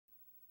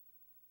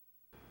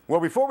Well,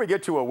 before we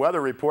get to a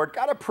weather report,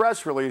 got a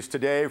press release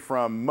today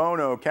from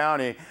Mono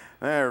County.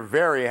 They're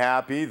very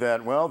happy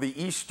that, well, the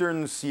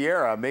Eastern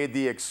Sierra made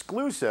the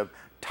exclusive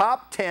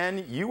top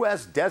 10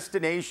 U.S.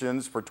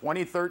 destinations for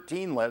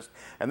 2013 list,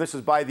 and this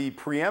is by the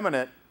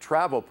preeminent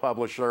travel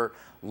publisher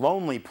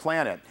Lonely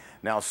Planet.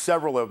 Now,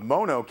 several of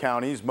Mono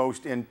County's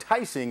most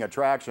enticing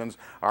attractions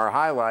are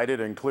highlighted,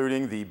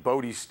 including the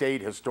Bodie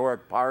State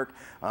Historic Park,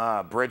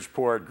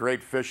 Bridgeport,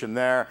 great fishing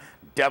there,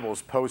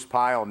 Devil's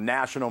Postpile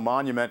National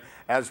Monument,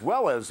 as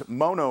well as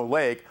Mono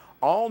Lake,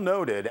 all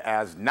noted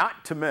as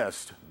not to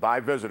miss by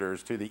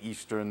visitors to the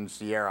Eastern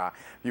Sierra.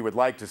 If you would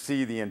like to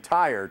see the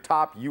entire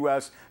top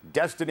U.S.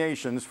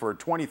 destinations for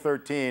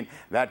 2013,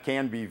 that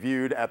can be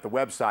viewed at the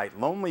website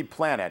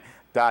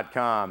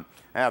lonelyplanet.com.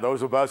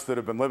 Those of us that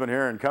have been living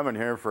here and coming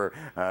here for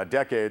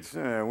decades,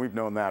 we've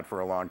known that for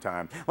a long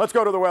time. Let's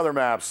go to the weather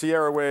map.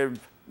 Sierra Wave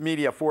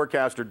Media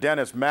forecaster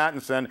Dennis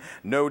Mattinson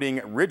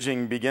noting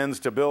ridging begins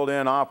to build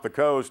in off the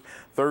coast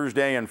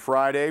Thursday and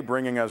Friday,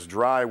 bringing us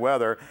dry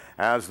weather.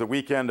 As the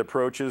weekend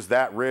approaches,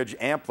 that ridge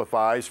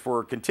amplifies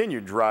for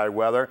continued dry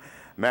weather.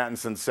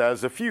 Mattinson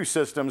says a few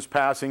systems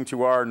passing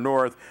to our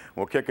north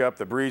will kick up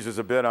the breezes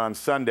a bit on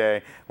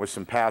Sunday with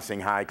some passing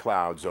high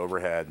clouds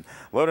overhead.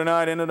 Low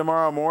tonight into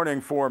tomorrow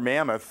morning for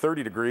Mammoth,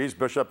 30 degrees.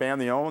 Bishop and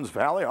the Owens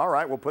Valley, all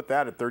right, we'll put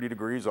that at 30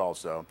 degrees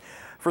also.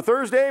 For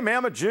Thursday,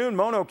 Mammoth, June,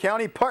 Mono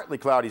County, partly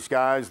cloudy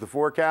skies. The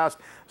forecast,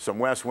 some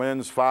west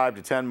winds 5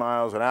 to 10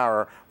 miles an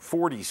hour.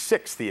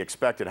 46 the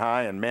expected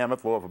high in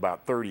Mammoth, low of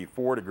about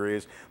 34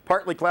 degrees.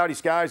 Partly cloudy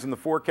skies in the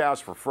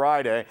forecast for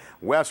Friday.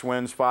 West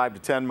winds 5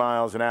 to 10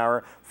 miles an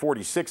hour.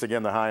 46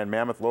 again the high in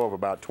Mammoth, low of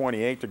about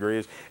 28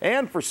 degrees.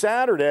 And for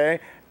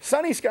Saturday,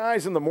 sunny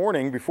skies in the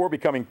morning before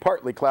becoming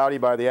partly cloudy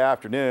by the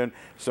afternoon.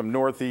 Some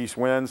northeast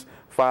winds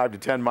 5 to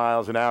 10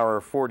 miles an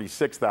hour,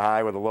 46 the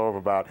high with a low of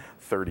about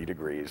 30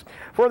 degrees.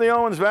 For the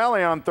Owens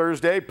Valley on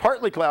Thursday,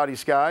 partly cloudy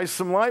skies,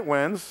 some light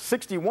winds,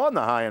 61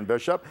 the high in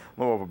Bishop,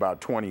 low of about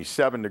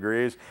 27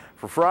 degrees.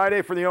 For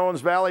Friday for the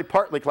Owens Valley,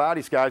 partly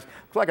cloudy skies.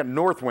 Looks like a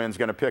north wind's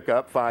going to pick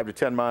up 5 to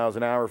 10 miles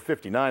an hour,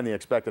 59 the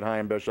expected high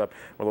in Bishop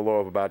with a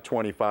low of about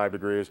 25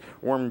 degrees.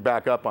 Warming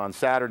back up on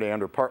Saturday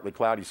under partly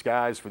cloudy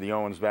skies for the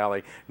Owens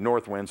Valley.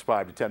 North winds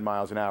 5 to 10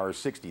 miles an hour,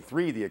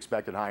 63 the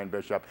expected high in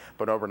Bishop,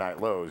 but overnight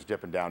lows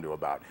dipping down to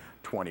about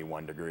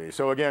 21 degrees.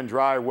 So again,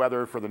 dry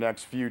weather for the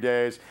next few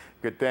days.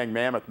 Good thing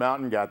Mammoth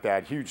Mountain got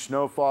that huge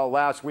snowfall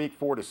last week,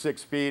 4 to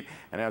 6 feet.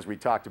 And as we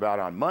talked about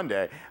on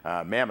Monday,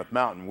 Mammoth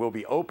Mountain will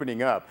be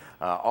opening up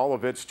all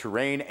of its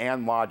terrain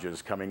and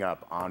lodges coming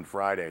up on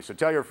Friday. So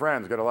tell your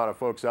friends, got a lot of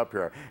folks up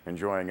here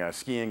enjoying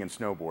skiing and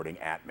snowboarding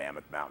at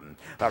Mammoth Mountain.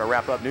 That'll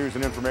wrap up news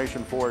and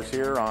information for us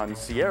here on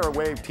Sierra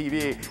Wave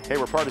TV. Hey,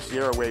 we're part of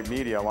Sierra Wave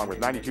Media along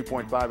with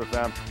 92.5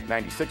 FM,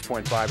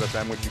 96.5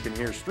 FM, which you can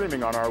hear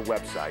streaming on our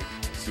website,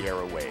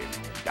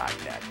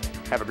 sierrawave.net.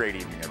 Have a great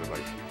evening,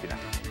 everybody.